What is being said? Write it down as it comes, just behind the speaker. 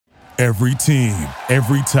Every team,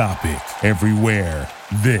 every topic, everywhere.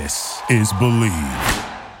 This is Believe.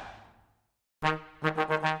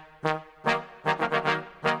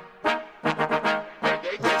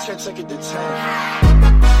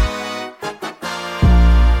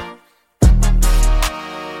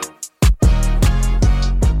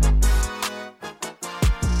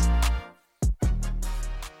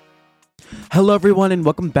 Hello everyone and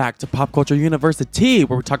welcome back to Pop Culture University,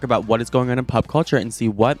 where we talk about what is going on in pop culture and see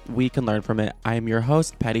what we can learn from it. I am your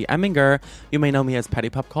host, Patty Eminger. You may know me as Patty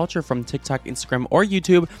Pop Culture from TikTok, Instagram, or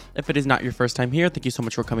YouTube. If it is not your first time here, thank you so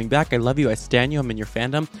much for coming back. I love you, I stan you, I'm in your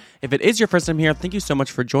fandom. If it is your first time here, thank you so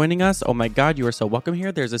much for joining us. Oh my god, you are so welcome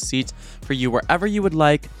here. There's a seat for you wherever you would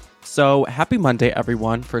like. So happy Monday,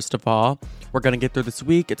 everyone, first of all. We're going to get through this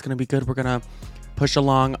week. It's going to be good. We're going to push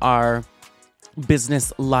along our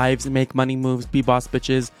business lives, make money moves, be boss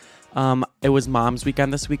bitches. It was mom's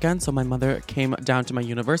weekend this weekend, so my mother came down to my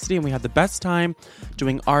university and we had the best time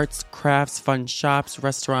doing arts, crafts, fun shops,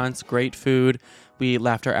 restaurants, great food. We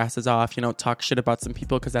laughed our asses off, talk shit about some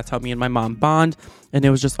people because that's how me and my mom bond, and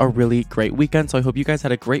it was just a really great weekend. So I hope you guys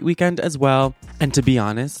had a great weekend as well. And to be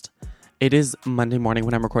honest, it is Monday morning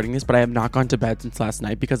when I'm recording this, but I have not gone to bed since last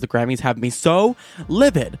night because the Grammys have me so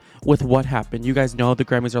livid with what happened. You guys know the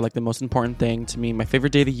Grammys are like the most important thing to me, my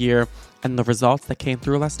favorite day of the year, and the results that came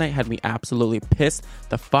through last night had me absolutely pissed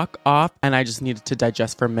the fuck off, and I just needed to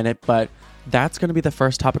digest for a minute. But that's going to be the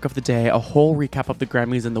first topic of the day, a whole recap of the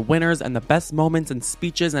Grammys and the winners and the best moments and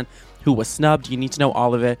speeches and who was snubbed. You need to know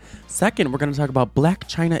all of it. Second, we're going to talk about Blac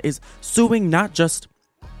Chyna is suing not just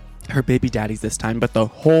her baby daddies this time, but the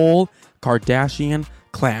whole Kardashian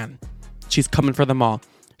clan. She's coming for them all.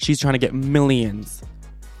 She's trying to get millions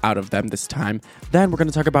out of them this time. Then we're going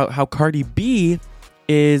to talk about how Cardi B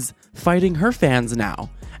is fighting her fans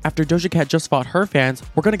now. After Doja Cat just fought her fans,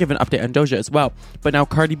 we're going to give an update on Doja as well. But now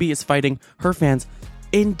Cardi B is fighting her fans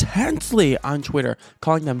intensely on Twitter,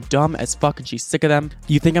 calling them dumb as fuck, and she's sick of them.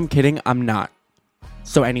 You think I'm kidding? I'm not.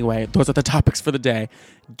 So anyway, those are the topics for the day.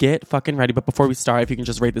 Get fucking ready. But before we start, if you can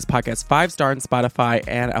just rate this podcast 5-star on Spotify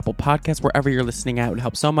and Apple Podcasts, wherever you're listening at, it would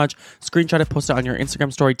help so much. Screenshot it, post it on your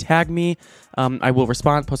Instagram story, tag me. I will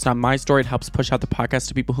respond, post it on my story. It helps push out the podcast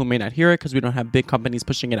to people who may not hear it because we don't have big companies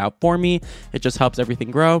pushing it out for me. It just helps everything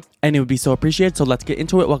grow, and it would be so appreciated. So let's get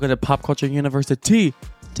into it. Welcome to Pop Culture University.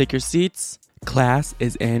 Take your seats. Class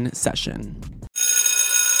is in session.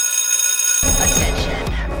 Attention.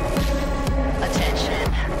 Attention.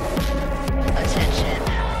 Attention.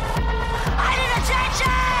 I need attention!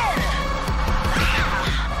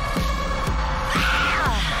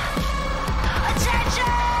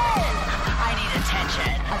 Attention! I need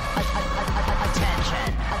attention. Attention.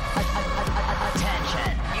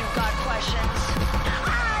 Attention. You've got questions?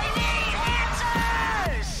 I need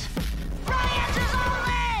answers! Wrong answers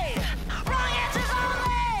only! Wrong answers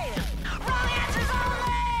only! Wrong answers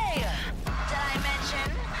only! Did I mention?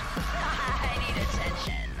 I need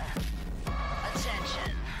attention.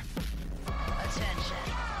 Attention. Attention.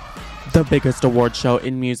 The biggest award show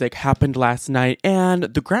in music happened last night, and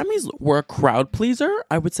the Grammys were a crowd pleaser,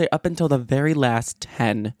 I would say, up until the very last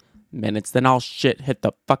 10 minutes. Then all shit hit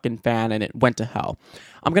the fucking fan and it went to hell.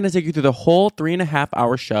 I'm going to take you through the whole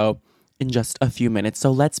 3.5-hour show in just a few minutes.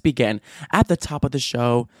 So let's begin. At the top of the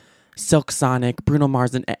show, Silk Sonic, Bruno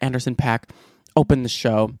Mars, and Anderson .Paak opened the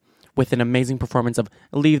show with an amazing performance of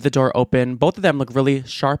Leave the Door Open. Both of them look really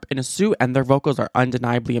sharp in a suit, and their vocals are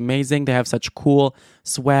undeniably amazing. They have such cool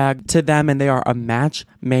swag to them, and they are a match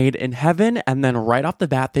made in heaven. And then right off the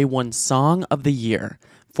bat, they won Song of the Year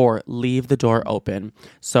for Leave the Door Open.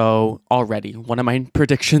 So already, one of my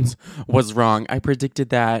predictions was wrong. I predicted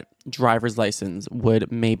that Driver's License would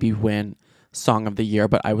maybe win Song of the Year,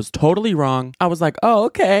 but I was totally wrong. I was like, oh,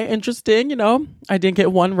 okay, interesting. I didn't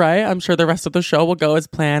get one right. I'm sure the rest of the show will go as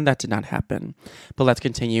planned. That did not happen. But let's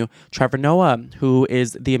continue. Trevor Noah, who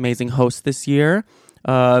is the amazing host this year,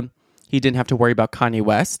 he didn't have to worry about Kanye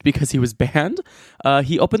West because he was banned.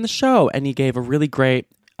 He opened the show and he gave a really great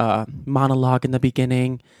monologue in the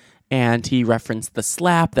beginning. And he referenced the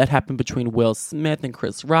slap that happened between Will Smith and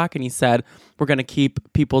Chris Rock. And he said, we're going to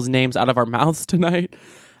keep people's names out of our mouths tonight.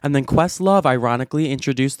 And then Questlove, ironically,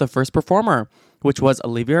 introduced the first performer, which was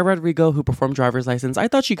Olivia Rodrigo, who performed Driver's License. I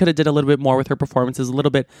thought she could have did a little bit more with her performances, a little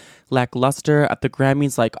bit lackluster at the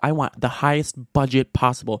Grammys. Like, I want the highest budget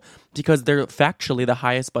possible because they're factually the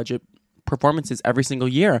highest budget performances every single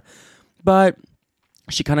year. But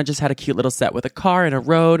she kind of just had a cute little set with a car and a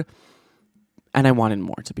road, and I wanted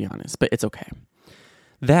more, to be honest, but it's okay.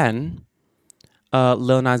 Then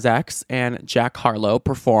Lil Nas X and Jack Harlow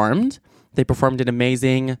performed. They performed an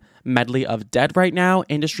amazing medley of Dead Right Now,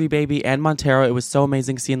 Industry Baby, and Montero. It was so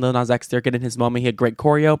amazing seeing Lil Nas X there get in his moment. He had great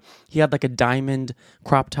choreo. He had like a diamond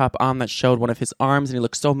crop top on that showed one of his arms, and he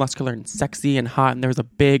looked so muscular and sexy and hot. And there was a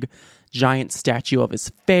big, giant statue of his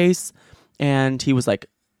face, and he was like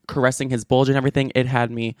caressing his bulge and everything. It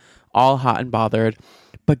had me all hot and bothered.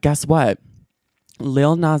 But guess what?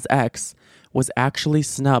 Lil Nas X was actually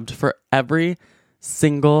snubbed for every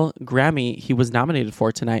single Grammy he was nominated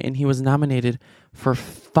for tonight, and he was nominated for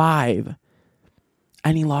 5,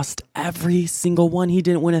 and he lost every single one. He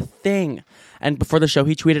didn't win a thing. And before the show,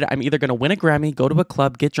 he tweeted, "I'm either going to win a Grammy, go to a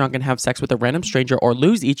club, get drunk, and have sex with a random stranger, or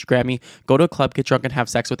lose each Grammy, go to a club, get drunk, and have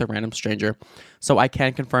sex with a random stranger." So I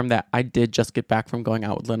can confirm that I did just get back from going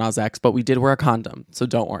out with Lil Nas X, but we did wear a condom. So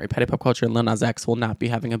don't worry. Petty Pop Culture and Lil Nas X will not be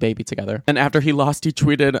having a baby together. And after he lost, he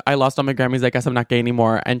tweeted, "I lost all my Grammys. I guess I'm not gay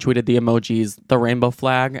anymore," and tweeted the emojis, the rainbow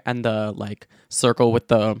flag, and the like circle with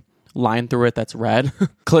the line through it that's red.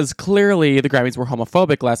 Because clearly the Grammys were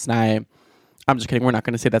homophobic last night. I'm just kidding. We're not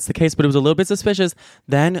going to say that's the case, but it was a little bit suspicious.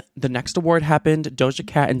 Then the next award happened. Doja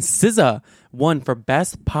Cat and SZA won for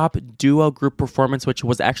Best Pop Duo Group Performance, which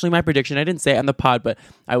was actually my prediction. I didn't say it on the pod, but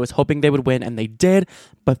I was hoping they would win, and they did.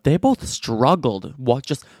 But they both struggled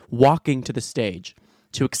just walking to the stage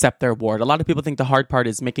to accept their award. A lot of people think the hard part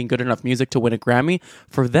is making good enough music to win a Grammy.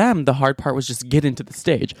 For them, the hard part was just getting to the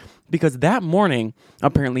stage. Because that morning,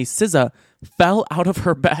 apparently SZA fell out of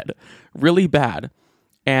her bed really bad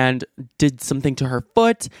and did something to her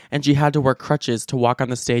foot, and she had to wear crutches to walk on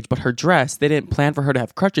the stage. But her dress, they didn't plan for her to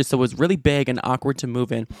have crutches, so it was really big and awkward to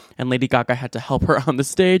move in, and Lady Gaga had to help her on the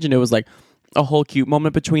stage, and it was like a whole cute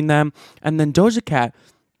moment between them. And then Doja Cat,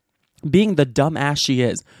 being the dumb ass she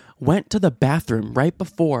is, went to the bathroom right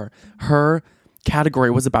before her category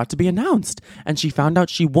was about to be announced, and she found out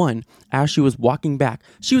she won as she was walking back.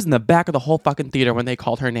 She was in the back of the whole fucking theater when they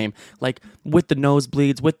called her name, like with the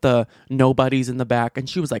nosebleeds, with the nobodies in the back, and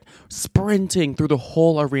she was like sprinting through the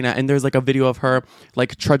whole arena. And there's like a video of her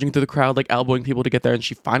like trudging through the crowd, like elbowing people to get there, and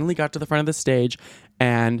she finally got to the front of the stage,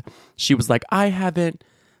 and she was like, "I haven't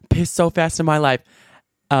pissed so fast in my life."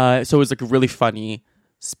 So it was like a really funny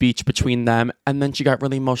speech between them, and then she got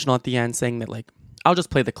really emotional at the end, saying that like, I'll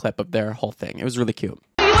just play the clip of their whole thing. It was really cute.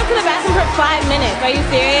 You went to the bathroom for 5 minutes. Are you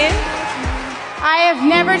serious? I have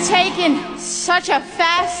never taken such a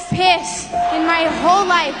fast piss in my whole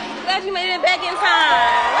life. Glad you made it back in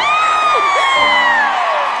time.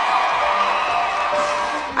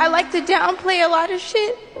 I like to downplay a lot of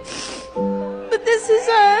shit, but this is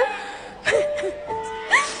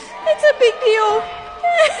it's a big deal.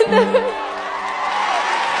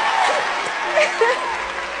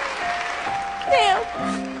 Damn.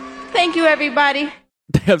 Thank you, everybody.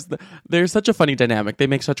 They're such a funny dynamic. They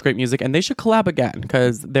make such great music, and they should collab again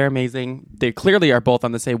because they're amazing. They clearly are both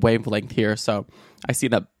on the same wavelength here, so I see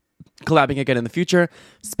them collabing again in the future.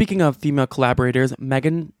 Speaking of female collaborators,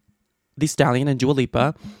 Megan Thee Stallion and Dua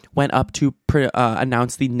Lipa went up to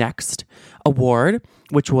announce the next award,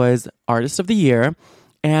 which was Artist of the Year.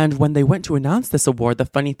 And when they went to announce this award, the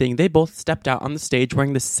funny thing, they both stepped out on the stage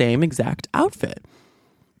wearing the same exact outfit.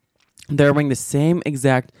 They're wearing the same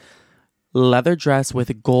exact leather dress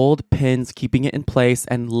with gold pins keeping it in place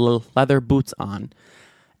and leather boots on.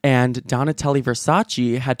 And Donatella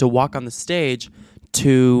Versace had to walk on the stage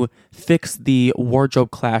to fix the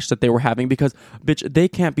wardrobe clash that they were having because, bitch, they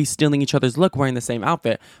can't be stealing each other's look wearing the same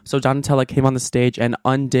outfit. So Donatella came on the stage and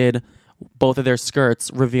undid both of their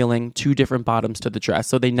skirts, revealing 2 different bottoms to the dress.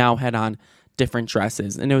 So they now had on different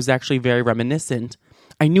dresses. And it was actually very reminiscent.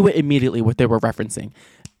 I knew it immediately what they were referencing.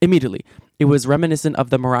 Immediately. It was reminiscent of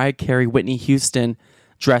the Mariah Carey, Whitney Houston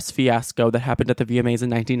dress fiasco that happened at the VMAs in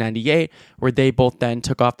 1998, where they both then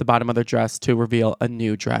took off the bottom of their dress to reveal a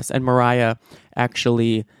new dress. And Mariah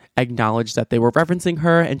actually acknowledged that they were referencing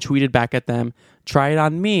her and tweeted back at them, "Try it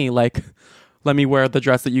on me, like, let me wear the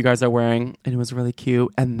dress that you guys are wearing." And it was really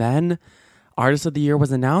cute. And then Artist of the Year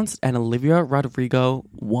was announced, and Olivia Rodrigo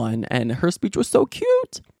won, and her speech was so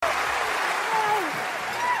cute.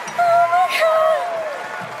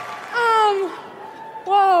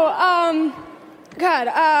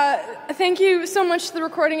 God, thank you so much to the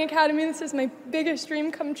Recording Academy. This is my biggest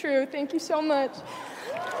dream come true. Thank you so much.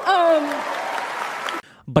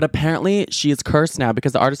 But apparently she is cursed now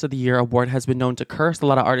because the Artist of the Year award has been known to curse a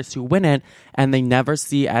lot of artists who win it, and they never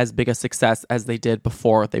see as big a success as they did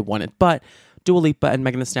before they won it. But Dua Lipa and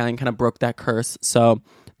Megan Thee Stallion kind of broke that curse, so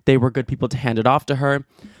they were good people to hand it off to her.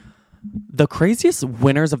 The craziest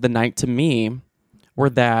winners of the night to me were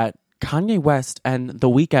that Kanye West and The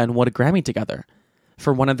Weeknd won a Grammy together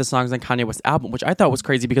for one of the songs on Kanye West's album, which I thought was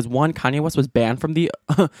crazy because one, Kanye West was banned from the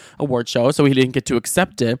award show, so he didn't get to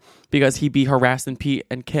accept it because he'd be harassing Pete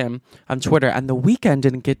and Kim on Twitter. And The Weeknd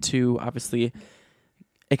didn't get to, obviously,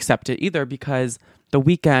 accept it either because The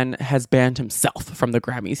Weeknd has banned himself from the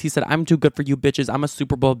Grammys. He said, I'm too good for you bitches. I'm a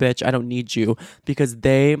Super Bowl bitch. I don't need you, because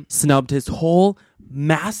they snubbed his whole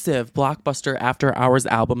massive blockbuster After Hours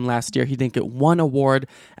album last year. He didn't get one award,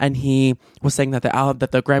 and he was saying that the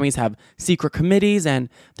Grammys have secret committees and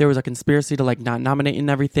there was a conspiracy to like not nominate and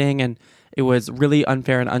everything, and it was really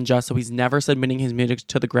unfair and unjust. So he's never submitting his music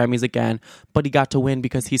to the Grammys again, but he got to win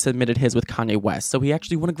because he submitted his with Kanye West. So he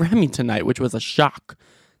actually won a Grammy tonight, which was a shock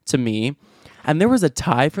to me. And there was a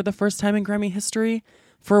tie for the first time in Grammy history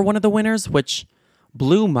for one of the winners, which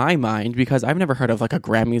blew my mind because I've never heard of like a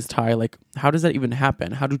Grammys tie. Like, how does that even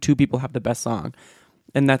happen? How do two people have the best song?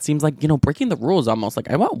 And that seems like, breaking the rules almost. Like,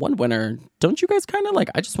 I want one winner. Don't you guys kind of like,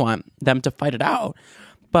 I just want them to fight it out.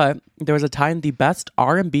 But there was a tie in the best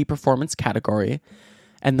R&B performance category.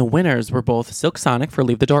 And the winners were both Silk Sonic for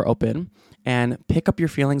Leave the Door Open and Pick Up Your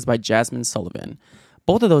Feelings by Jasmine Sullivan.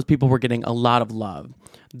 Both of those people were getting a lot of love.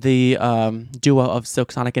 The duo of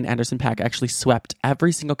Silk Sonic and Anderson .Paak actually swept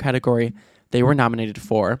every single category they were nominated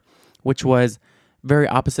for, which was very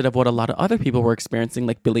opposite of what a lot of other people were experiencing,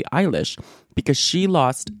 like Billie Eilish, because she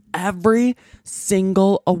lost every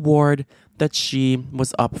single award that she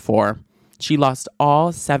was up for. She lost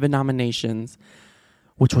all 7 nominations,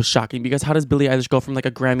 which was shocking because how does Billie Eilish go from like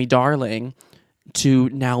a Grammy darling to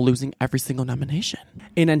now losing every single nomination?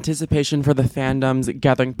 In anticipation for the fandoms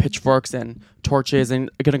gathering pitchforks and torches and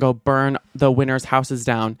gonna go burn the winners' houses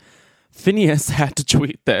down, Phineas had to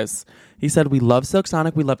tweet this. He said, "We love Silk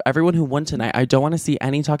Sonic. We love everyone who won tonight. I don't want to see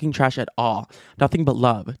any talking trash at all. Nothing but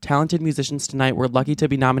love. Talented musicians tonight. We're lucky to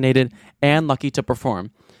be nominated and lucky to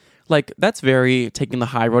perform." Like, that's very taking the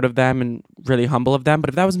high road of them and really humble of them. But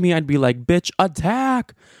if that was me, I'd be like, bitch,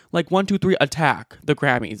 attack. Like, 1, 2, 3, attack the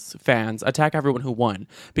Grammys fans. Attack everyone who won.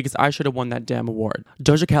 Because I should have won that damn award.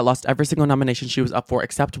 Doja Cat lost every single nomination she was up for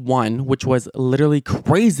except one, which was literally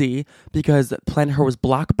crazy because Planet Her was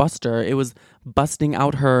blockbuster. It was busting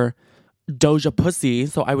out her Doja pussy.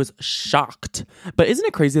 So I was shocked. But isn't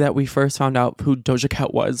it crazy that we first found out who Doja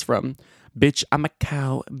Cat was from Bitch, I'm a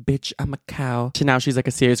Cow, Bitch, I'm a Cow, to now she's like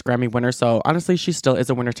a serious Grammy winner. So honestly, she still is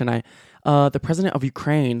a winner tonight. The president of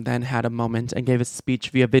Ukraine then had a moment and gave a speech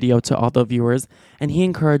via video to all the viewers. And he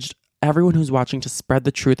encouraged everyone who's watching to spread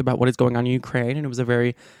the truth about what is going on in Ukraine. And it was a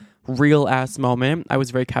very real ass moment. I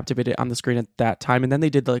was very captivated on the screen at that time. And then they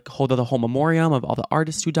did like hold the whole memoriam of all the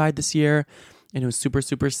artists who died this year. And it was super,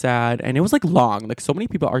 super sad. And it was like long. Like, so many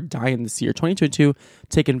people are dying this year. 2022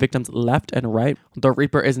 taking victims left and right. The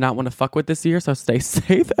Reaper is not one to fuck with this year. So stay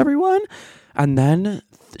safe, everyone. And then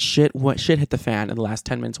shit hit the fan in the last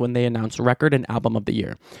 10 minutes when they announced record and album of the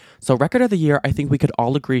year. So record of the year, I think we could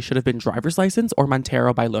all agree should have been Driver's License or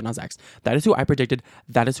Montero by Lil Nas X. That is who I predicted.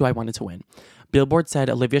 That is who I wanted to win. Billboard said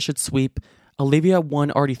Olivia should sweep. Olivia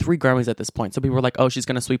won already 3 Grammys at this point. So people were like, oh, she's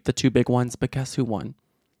going to sweep the 2 big ones. But guess who won?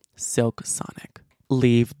 Silk Sonic.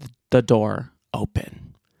 Leave the Door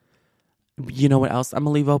Open. You know what else I'm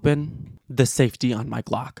gonna leave open? The safety on my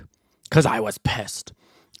Glock. Because I was pissed.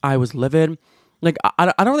 I was livid. Like, I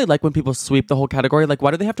don't really like when people sweep the whole category. Like, why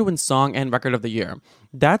do they have to win song and record of the year?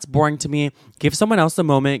 That's boring to me. Give someone else a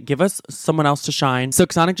moment. Give us someone else to shine.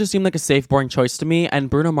 Silk Sonic just seemed like a safe, boring choice to me. And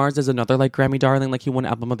Bruno Mars is another, like, Grammy darling. Like, he won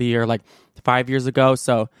album of the year, like, 5 years ago.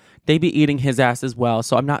 So they be eating his ass as well.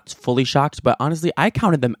 So I'm not fully shocked. But honestly, I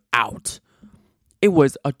counted them out. It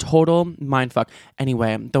was a total mindfuck.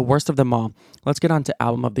 Anyway, the worst of them all. Let's get on to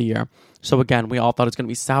album of the year. So again, we all thought it was going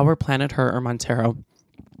to be Sour, Planet Her, or Montero.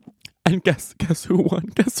 And guess who won?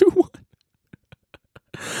 Guess who won?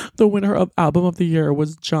 The winner of album of the year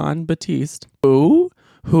was Jon Batiste. Who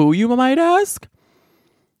you might ask?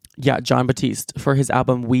 Yeah, Jon Batiste for his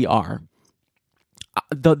album We Are.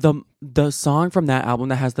 The song from that album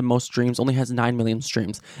that has the most streams only has 9 million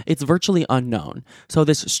streams. It's virtually unknown. So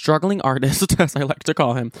this struggling artist, as I like to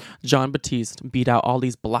call him, Jon Batiste, beat out all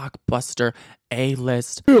these blockbuster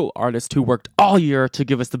A-list artists who worked all year to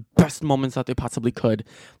give us the best moments that they possibly could.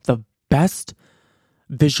 The best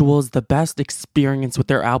visuals, the best experience with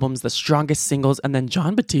their albums, the strongest singles. And then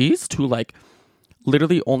Jon Batiste, who like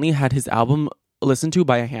literally only had his album listened to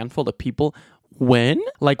by a handful of people, win?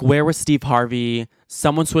 Like, where was Steve Harvey?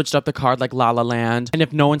 Someone switched up the card like La La Land. And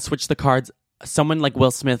if no one switched the cards, someone like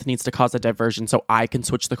Will Smith needs to cause a diversion so I can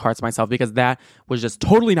switch the cards myself, because that was just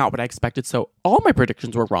totally not what I expected. So all my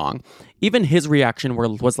predictions were wrong. Even his reaction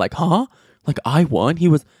was like, huh? Like, I won? He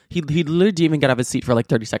literally didn't even get out of his seat for like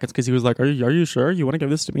 30 seconds because he was like, are you sure? You want to give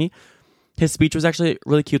this to me? His speech was actually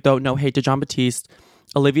really cute though. No hate to Jon Batiste.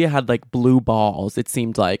 Olivia had like blue balls, it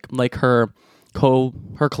seemed like her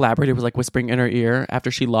collaborator was like whispering in her ear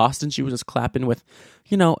after she lost, and she was just clapping with,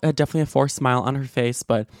 definitely a forced smile on her face,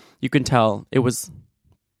 but you can tell it was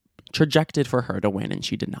trajected for her to win, and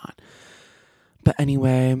she did not. But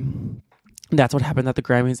anyway, that's what happened at the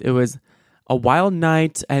Grammys. It was a wild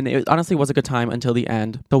night, and it honestly was a good time until the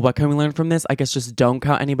end. So what can we learn from this? I guess just don't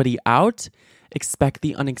count anybody out. Expect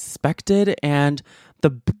the unexpected, and the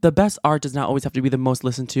best art does not always have to be the most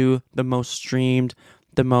listened to, the most streamed,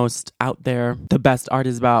 the most out there. The best art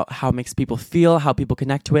is about how it makes people feel, how people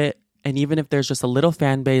connect to it, and even if there's just a little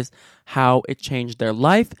fan base, how it changed their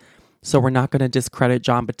life. So we're not going to discredit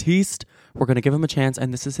Jon Batiste. We're going to give him a chance,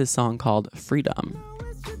 and this is his song called Freedom.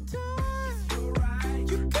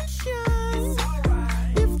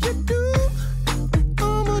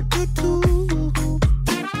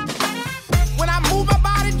 When I move my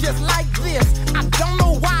body just like this, I don't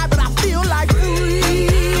know why, but I feel like freedom.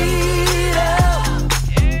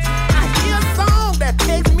 I hear a song that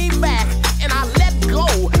takes me back, and I let go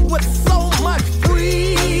with so much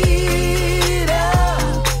freedom.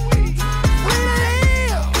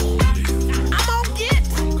 I'm gonna get,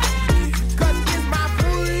 'cause it's my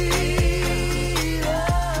freedom.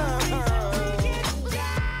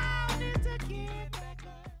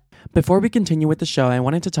 Before we continue with the show, I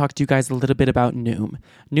wanted to talk to you guys a little bit about Noom.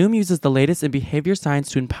 Noom uses the latest in behavior science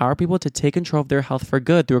to empower people to take control of their health for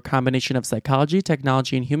good through a combination of psychology,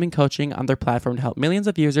 technology, and human coaching on their platform to help millions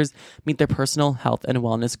of users meet their personal health and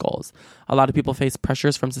wellness goals. A lot of people face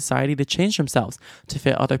pressures from society to change themselves, to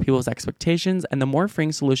fit other people's expectations, and the more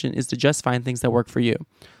freeing solution is to just find things that work for you.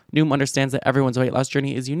 Noom understands that everyone's weight loss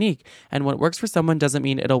journey is unique, and what works for someone doesn't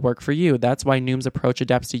mean it'll work for you. That's why Noom's approach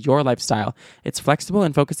adapts to your lifestyle. It's flexible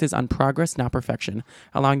and focuses on progress, not perfection,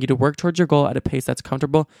 allowing you to work towards your goal at a pace that's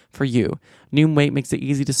comfortable for you. Noom Weight makes it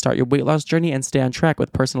easy to start your weight loss journey and stay on track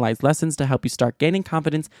with personalized lessons to help you start gaining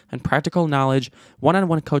confidence and practical knowledge,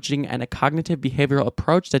 one-on-one coaching, and a cognitive behavioral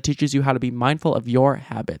approach that teaches you how to be mindful of your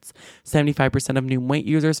habits. 75% of Noom Weight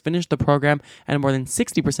users finished the program, and more than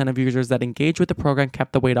 60% of users that engaged with the program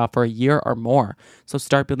kept the weight off for a year or more. So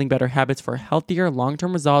start building better habits for healthier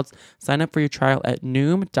long-term results. Sign up for your trial at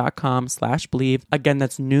Noom.com/Believe. Again,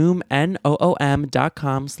 that's Noom,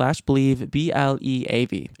 NOOM.com/Believe,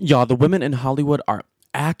 BLEAV. Y'all, the women in Hollywood are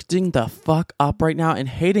acting the fuck up right now and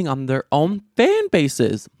hating on their own fan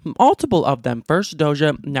bases. Multiple of them. First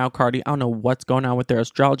Doja, now Cardi. I don't know what's going on with their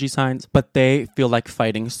astrology signs, but they feel like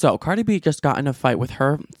fighting. So Cardi B just got in a fight with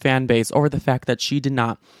her fan base over the fact that she did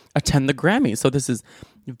not attend the Grammys. So this is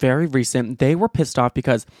very recent. They were pissed off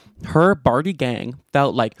because her Barty gang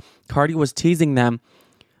felt like Cardi was teasing them,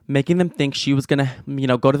 making them think she was gonna,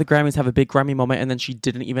 go to the Grammys, have a big Grammy moment, and then she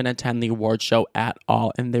didn't even attend the award show at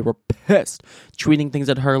all. And they were pissed, tweeting things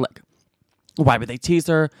at her like, why would they tease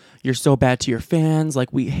her? You're so bad to your fans.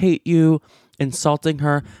 Like, we hate you. Insulting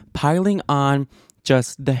her, piling on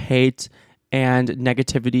just the hate and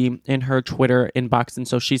negativity in her Twitter inbox. And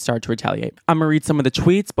so she started to retaliate. I'm going to read some of the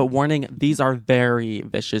tweets, but warning, these are very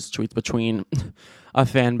vicious tweets between a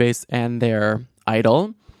fan base and their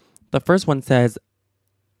idol. The first one says,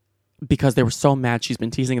 because they were so mad she's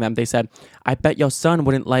been teasing them, they said, I bet your son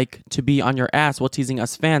wouldn't like to be on your ass while teasing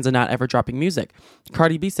us fans and not ever dropping music.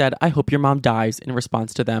 Cardi B said, I hope your mom dies, in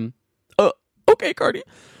response to them. Okay, Cardi.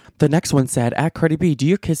 The next one said, at Cardi B, do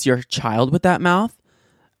you kiss your child with that mouth?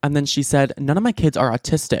 And then she said, none of my kids are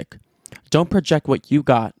autistic. Don't project what you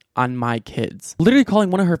got on my kids. Literally calling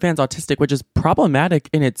one of her fans autistic, which is problematic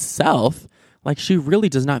in itself. Like, she really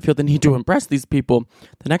does not feel the need to impress these people.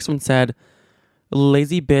 The next one said,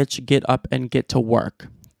 lazy bitch, get up and get to work,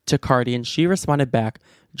 to Cardi. And she responded back,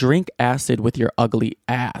 drink acid with your ugly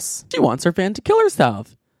ass. She wants her fan to kill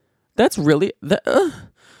herself. That's really...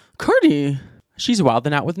 Cardi. She's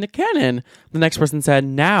wilding out with Nick Cannon. The next person said,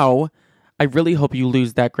 now... I really hope you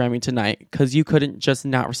lose that Grammy tonight because you couldn't just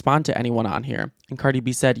not respond to anyone on here. And Cardi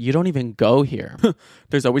B said, you don't even go here.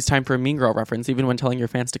 There's always time for a Mean Girl reference, even when telling your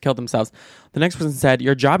fans to kill themselves. The next person said,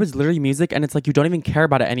 your job is literally music and it's like you don't even care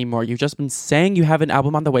about it anymore. You've just been saying you have an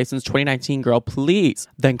album on the way since 2019, girl, please.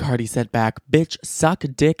 Then Cardi said back, bitch, suck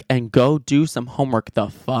dick and go do some homework, the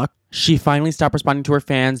fuck. She finally stopped responding to her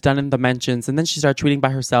fans, done in the mentions, and then she started tweeting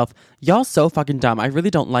by herself, y'all so fucking dumb. I really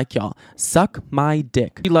don't like y'all. Suck my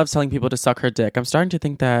dick. She loves telling people to suck her dick. I'm starting to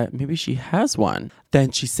think that maybe she has one.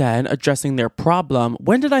 Then she said, addressing their problem,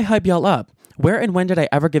 when did I hype y'all up? Where and when did I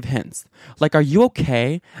ever give hints? Like, are you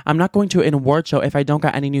okay? I'm not going to an award show if I don't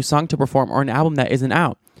got any new song to perform or an album that isn't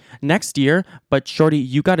out. Next year, but shorty,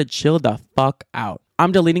 you gotta chill the fuck out.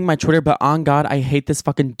 I'm deleting my Twitter, but on God, I hate this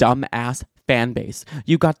fucking dumb ass fan base.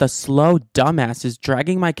 You got the slow dumbasses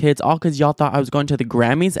dragging my kids all because y'all thought I was going to the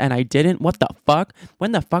Grammys and I didn't. What the fuck?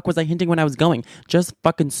 When the fuck was I hinting when I was going? Just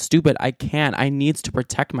fucking stupid. I can't. I needs to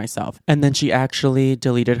protect myself. And then she actually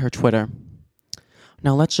deleted her Twitter.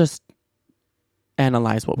 Now let's just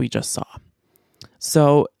analyze what we just saw.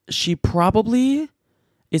 So she probably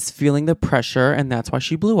is feeling the pressure and that's why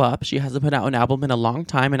she blew up. She hasn't put out an album in a long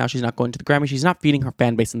time and now she's not going to the Grammy. She's not feeding her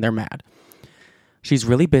fan base and they're mad. She's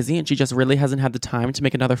really busy and she just really hasn't had the time to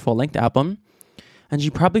make another full-length album. And she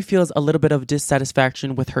probably feels a little bit of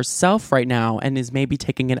dissatisfaction with herself right now and is maybe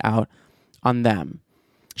taking it out on them.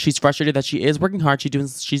 She's frustrated that she is working hard.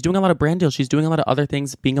 She's doing a lot of brand deals. She's doing a lot of other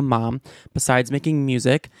things being a mom besides making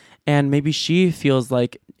music. And maybe she feels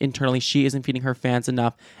like internally she isn't feeding her fans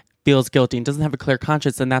enough, feels guilty and doesn't have a clear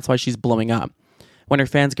conscience. And that's why she's blowing up. When her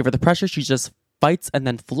fans give her the pressure, she just fights and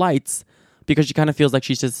then flights because she kind of feels like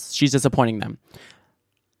she's disappointing them.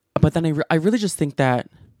 But then I really just think that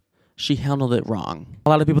she handled it wrong. A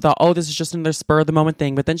lot of people thought, oh, this is just another spur of the moment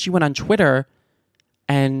thing. But then she went on Twitter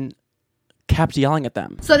and kept yelling at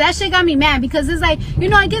them. So that shit got me mad because it's like, you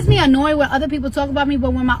know, it gets me annoyed when other people talk about me,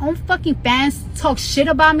 but when my own fucking fans talk shit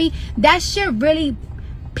about me, that shit really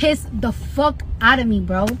pissed the fuck out of me,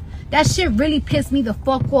 bro. That shit really pissed me the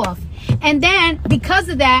fuck off. And then because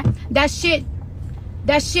of that shit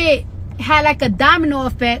had like a domino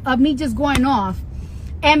effect of me just going off.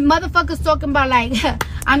 And motherfuckers talking about like,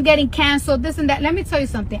 I'm getting canceled, this and that. Let me tell you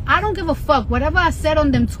something. I don't give a fuck. Whatever I said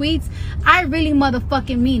on them tweets, I really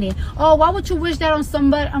motherfucking mean it. Oh, why would you wish that on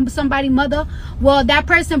somebody mother? Well, that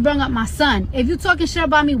person brought up my son. If you talking shit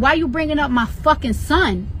about me, why you bringing up my fucking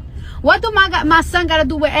son? What do my son got to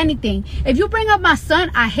do with anything? If you bring up my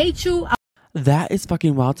son, I hate you. That is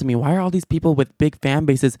fucking wild to me. Why are all these people with big fan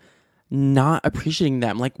bases not appreciating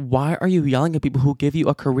them? Like, why are you yelling at people who give you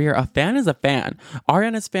a career? A fan is a fan.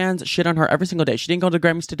 Ariana's fans shit on her every single day. She didn't go to the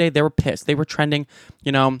Grammys today. They were pissed. They were trending,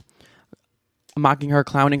 you know, mocking her,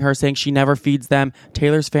 clowning her, saying she never feeds them.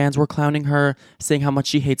 Taylor's fans were clowning her, saying how much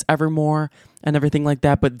she hates Evermore and everything like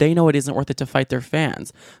that. But they know it isn't worth it to fight their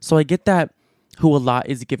fans. So I get that who a lot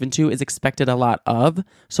is given to is expected a lot of.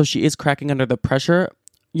 So she is cracking under the pressure,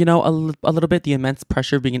 you know, a little bit, the immense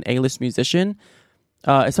pressure of being an A-list musician.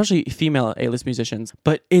 Especially female A-list musicians.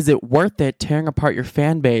 But is it worth it tearing apart your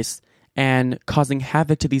fan base and causing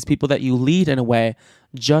havoc to these people that you lead in a way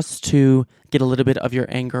just to get a little bit of your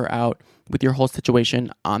anger out with your whole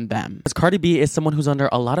situation on them? Because Cardi B is someone who's under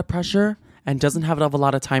a lot of pressure and doesn't have a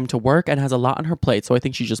lot of time to work and has a lot on her plate. So I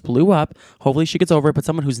think she just blew up. Hopefully she gets over it. But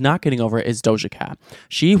someone who's not getting over it is Doja Cat.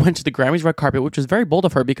 She went to the Grammys red carpet, which was very bold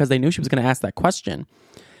of her because they knew she was going to ask that question.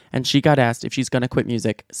 And she got asked if she's going to quit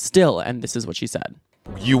music still. And this is what she said.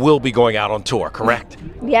 You will be going out on tour, correct?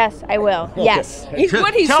 Yes, I will. Okay. Yes.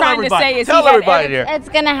 What he's trying to say is tell everybody here. It's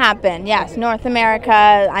going to happen. Yes, North America,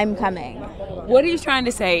 I'm coming. What he's trying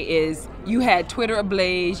to say is you had Twitter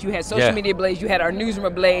ablaze, you had social media ablaze, you had our newsroom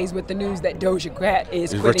ablaze with the news that Doja Cat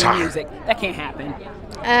is quitting music. That can't happen.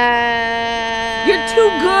 You're too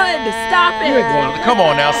good. Stop it. Come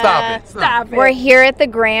on now, stop it. Stop it. We're here at the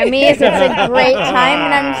Grammys. It's a great time,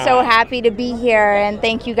 and I'm so happy to be here, and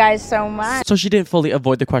thank you guys so much. So she didn't fully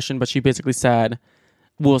avoid the question, but she basically said,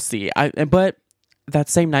 we'll see. But that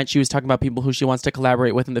same night, she was talking about people who she wants to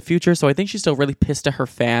collaborate with in the future, so I think she's still really pissed at her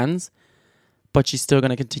fans, but she's still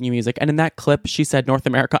going to continue music. And in that clip, she said, North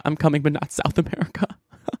America, I'm coming, but not South America.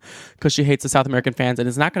 Because she hates the South American fans and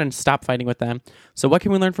is not going to stop fighting with them. So what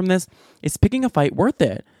can we learn from this? Is picking a fight worth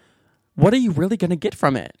it? What are you really going to get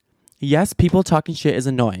from it? Yes, people talking shit is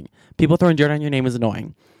annoying. People throwing dirt on your name is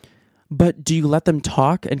annoying. But do you let them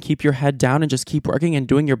talk and keep your head down and just keep working and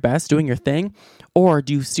doing your best, doing your thing? Or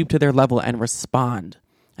do you stoop to their level and respond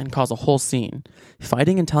and cause a whole scene?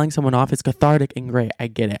 Fighting and telling someone off is cathartic and great. I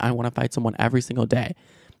get it. I want to fight someone every single day.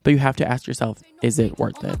 But you have to ask yourself, is it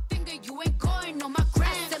worth it?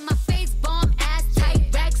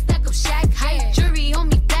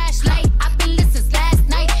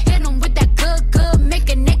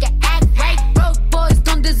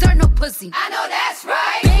 I know that's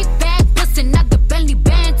right. Big bag, bustin' out the Bentley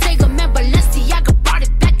band. Take a man, Balenciaga brought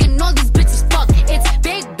it back, and all these bitches fuck. It's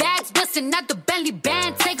big bags, bustin' out the Bentley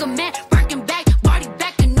band. Take a man, working back, body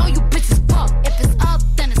back, and all you bitches fuck. If it's up,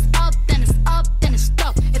 then it's up, then it's up, then it's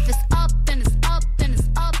stuff. If it's up, then it's up, then it's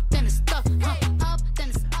up, then it's stuff. Up, then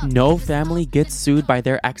it's up. No family gets sued by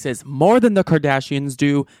their exes more than the Kardashians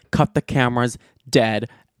do. Cut the cameras, dead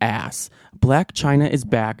ass. Blac Chyna is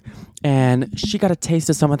back, and she got a taste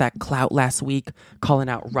of some of that clout last week, calling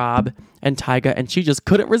out Rob and Tyga, and she just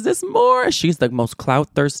couldn't resist more. She's the most clout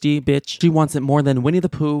thirsty bitch. She wants it more than Winnie the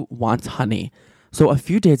Pooh wants honey. So a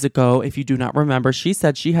few days ago, if you do not remember, she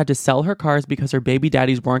said she had to sell her cars because her baby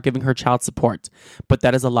daddies weren't giving her child support. But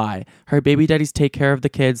that is a lie. Her baby daddies take care of the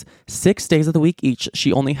kids 6 days of the week each.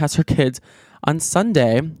 She only has her kids on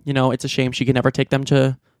Sunday. You know, it's a shame she can never take them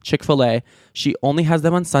to Chick-fil-A. She only has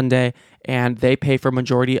them on Sunday, and they pay for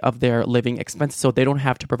majority of their living expenses, so they don't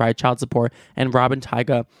have to provide child support. And Rob and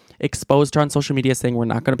Tyga exposed her on social media saying, we're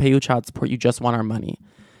not going to pay you child support. You just want our money.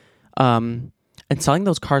 And selling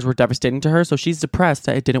those cars were devastating to her, so she's depressed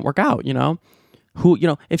that it didn't work out, you know?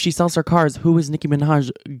 If she sells her cars, who is Nicki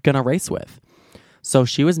Minaj gonna race with? So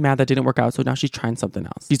she was mad that didn't work out, so now she's trying something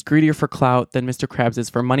else. She's greedier for clout than Mr. Krabs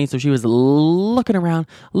is for money, so she was looking around,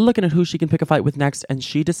 looking at who she can pick a fight with next, and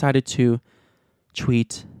she decided to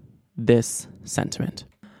tweet this sentiment.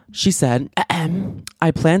 She said,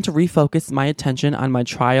 I plan to refocus my attention on my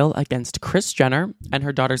trial against Kris Jenner and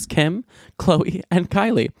her daughters Kim, Khloe, and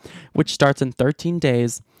Kylie, which starts in 13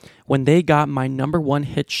 days. When they got my #1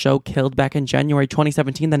 hit show killed back in January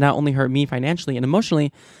 2017, that not only hurt me financially and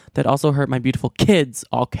emotionally, that also hurt my beautiful kids,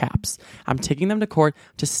 all caps. I'm taking them to court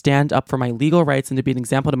to stand up for my legal rights and to be an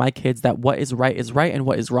example to my kids that what is right and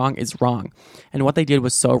what is wrong is wrong. And what they did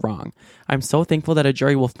was so wrong. I'm so thankful that a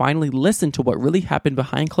jury will finally listen to what really happened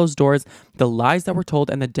behind closed doors, the lies that were told,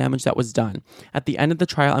 and the damage that was done. At the end of the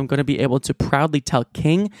trial, I'm going to be able to proudly tell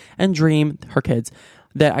King and Dream, her kids,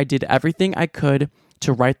 that I did everything I could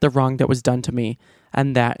to right the wrong that was done to me,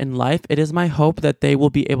 and that in life, it is my hope that they will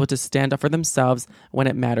be able to stand up for themselves when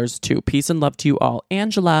it matters too. Peace and love to you all.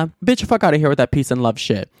 Angela, bitch, fuck out of here with that peace and love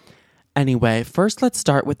shit. Anyway, first let's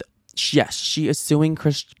start with, yes, she is suing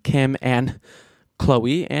Kim and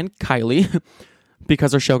Khloe and Kylie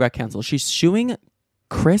because her show got canceled. She's suing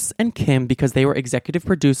Kris and Kim because they were executive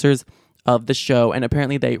producers of the show, and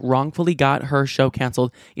apparently they wrongfully got her show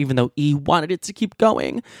canceled even though E wanted it to keep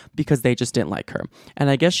going because they just didn't like her. And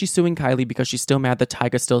I guess she's suing Kylie because she's still mad that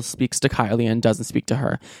Tyga still speaks to Kylie and doesn't speak to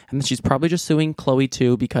her. And then she's probably just suing Khloe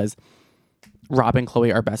too because Rob and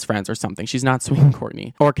Khloe are best friends or something. She's not suing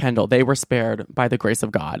Kourtney or Kendall. They were spared by the grace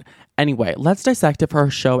of God. Anyway, let's dissect if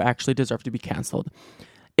her show actually deserved to be canceled.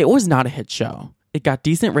 It was not a hit show. It got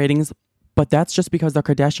decent ratings, but that's just because the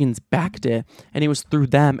Kardashians backed it, and it was through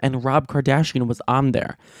them, and Rob Kardashian was on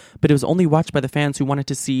there. But it was only watched by the fans who wanted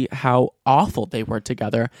to see how awful they were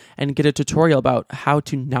together and get a tutorial about how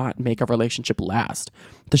to not make a relationship last.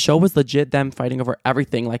 The show was legit them fighting over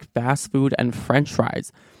everything like fast food and french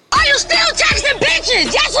fries. Are you still texting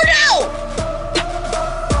bitches? Yes or no?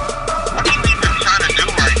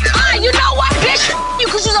 You know what, bitch? You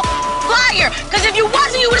because you're a liar. Because if you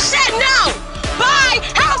wasn't, you would have said no. Bye.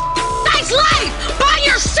 Have a nice life by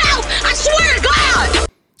yourself. I swear to God.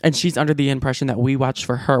 And she's under the impression that we watch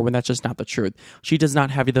for her when that's just not the truth. She does not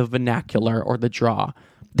have the vernacular or the draw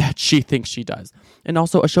that she thinks she does. And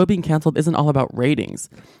also, a show being canceled isn't all about ratings.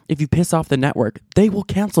 If you piss off the network, they will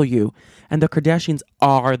cancel you. And the Kardashians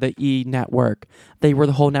are the E! Network. They were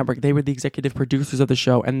the whole network. They were the executive producers of the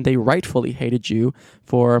show, and they rightfully hated you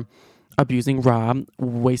for abusing Rob,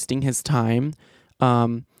 wasting his time,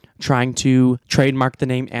 trying to trademark the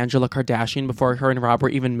name Angela Kardashian before her and Rob were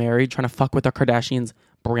even married, trying to fuck with the Kardashians'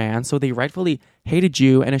 brand. So they rightfully hated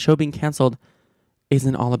you, and a show being canceled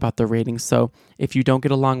isn't all about the ratings. So if you don't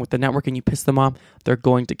get along with the network and you piss them off, they're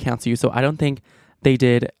going to cancel you. So I don't think they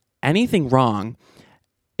did anything wrong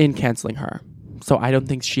in canceling her. So I don't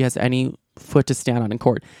think she has any foot to stand on in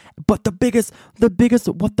court. But the biggest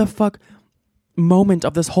what the fuck moment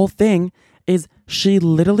of this whole thing is she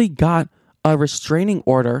literally got a restraining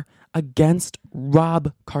order against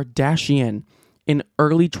Rob Kardashian in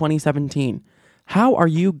early 2017. How are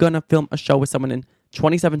you gonna film a show with someone in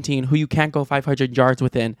 2017 who you can't go 500 yards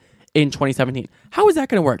within in 2017? How is that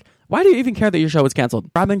going to work? Why do you even care that your show is canceled?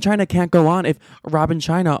 Rob and China can't go on if Rob and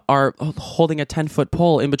China are holding a 10-foot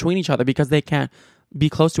pole in between each other because they can't be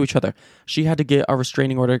close to each other. She had to get a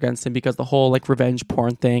restraining order against him because the whole like revenge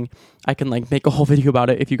porn thing. I can like make a whole video about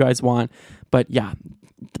it if you guys want. But yeah,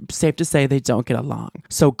 safe to say they don't get along.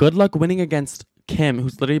 So good luck winning against Kim,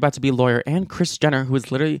 who's literally about to be a lawyer, and Kris Jenner, who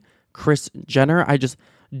is literally Kris Jenner. I just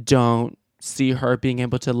don't see her being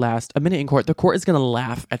able to last a minute in court. The court is going to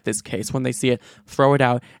laugh at this case when they see it, throw it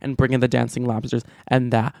out, and bring in the dancing lobsters,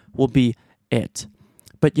 and that will be it.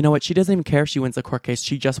 But you know what? She doesn't even care if she wins the court case.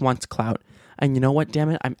 She just wants clout. And you know what? Damn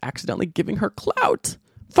it, I'm accidentally giving her clout.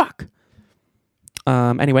 Fuck.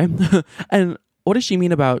 Anyway, and what does she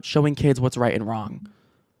mean about showing kids what's right and wrong?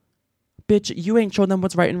 Bitch, you ain't shown them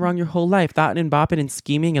what's right and wrong your whole life. Thought and bopping and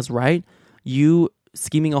scheming is right. You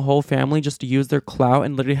scheming a whole family just to use their clout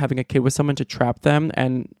and literally having a kid with someone to trap them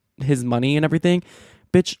and his money and everything.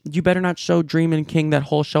 Bitch, you better not show Dream and King that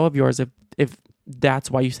whole show of yours if that's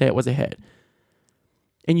why you say it was a hit.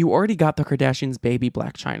 And you already got the Kardashians' baby,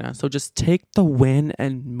 Blac Chyna. So just take the win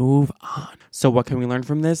and move on. So what can we learn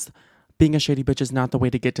from this? Being a shady bitch is not the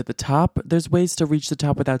way to get to the top. There's ways to reach the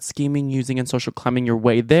top without scheming, using, and social climbing your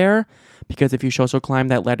way there. Because if you social climb,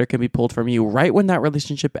 that ladder can be pulled from you right when that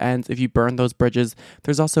relationship ends. If you burn those bridges,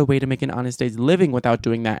 there's also a way to make an honest day's living without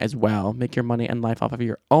doing that as well. Make your money and life off of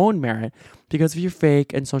your own merit. Because if you're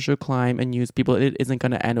fake and social climb and use people, it isn't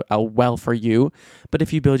going to end well for you. But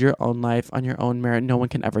if you build your own life on your own merit, no one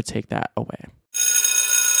can ever take that away.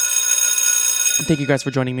 Thank you guys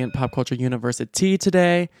for joining me at Pop Culture University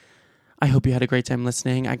today. I hope you had a great time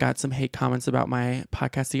listening. I got some hate comments about my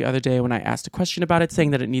podcast the other day when I asked a question about it,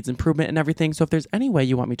 saying that it needs improvement and everything. So if there's any way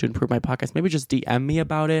you want me to improve my podcast, maybe just DM me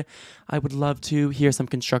about it. I would love to hear some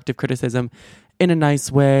constructive criticism in a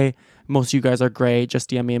nice way. Most of you guys are great.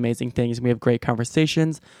 Just DM me amazing things. We have great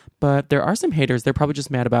conversations. But there are some haters. They're probably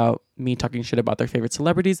just mad about me talking shit about their favorite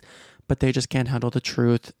celebrities, but they just can't handle the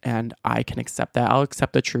truth. And I can accept that. I'll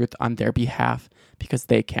accept the truth on their behalf because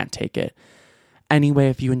they can't take it. Anyway,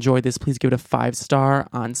 if you enjoyed this, please give it a 5-star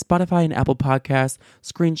on Spotify and Apple Podcasts.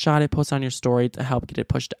 Screenshot it, post on your story to help get it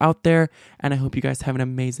pushed out there. And I hope you guys have an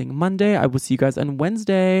amazing Monday. I will see you guys on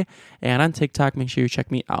Wednesday. And on TikTok, make sure you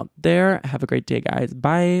check me out there. Have a great day, guys.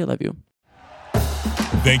 Bye. Love you.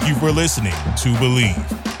 Thank you for listening to Believe.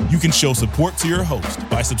 You can show support to your host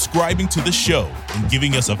by subscribing to the show and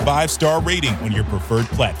giving us a 5-star rating on your preferred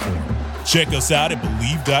platform. Check us out at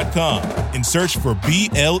Believe.com and search for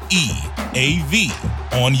BLEAV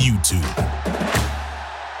on YouTube.